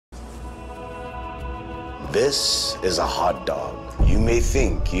This is a hot dog. You may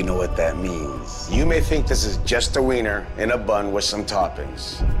think you know what that means. You may think this is just a wiener in a bun with some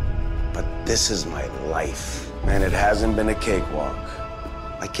toppings. But this is my life, and it hasn't been a cakewalk.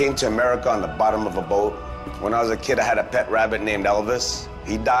 I came to America on the bottom of a boat. When I was a kid, I had a pet rabbit named Elvis.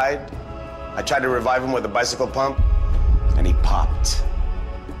 He died. I tried to revive him with a bicycle pump, and he popped.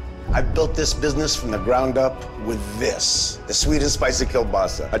 I built this business from the ground up with this, the sweet and spicy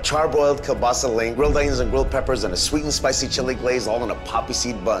kielbasa. A charbroiled kielbasa link, grilled onions and grilled peppers, and a sweet and spicy chili glaze all in a poppy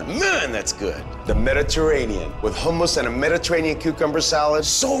seed bun. Man, that's good. The Mediterranean, with hummus and a Mediterranean cucumber salad.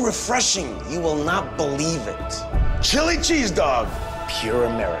 So refreshing, you will not believe it. Chili cheese dog, pure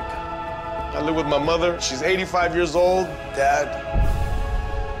America. I live with my mother. She's 85 years old. Dad,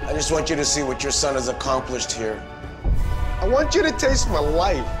 I just want you to see what your son has accomplished here. I want you to taste my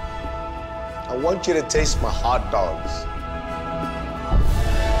life. I want you to taste my hot dogs.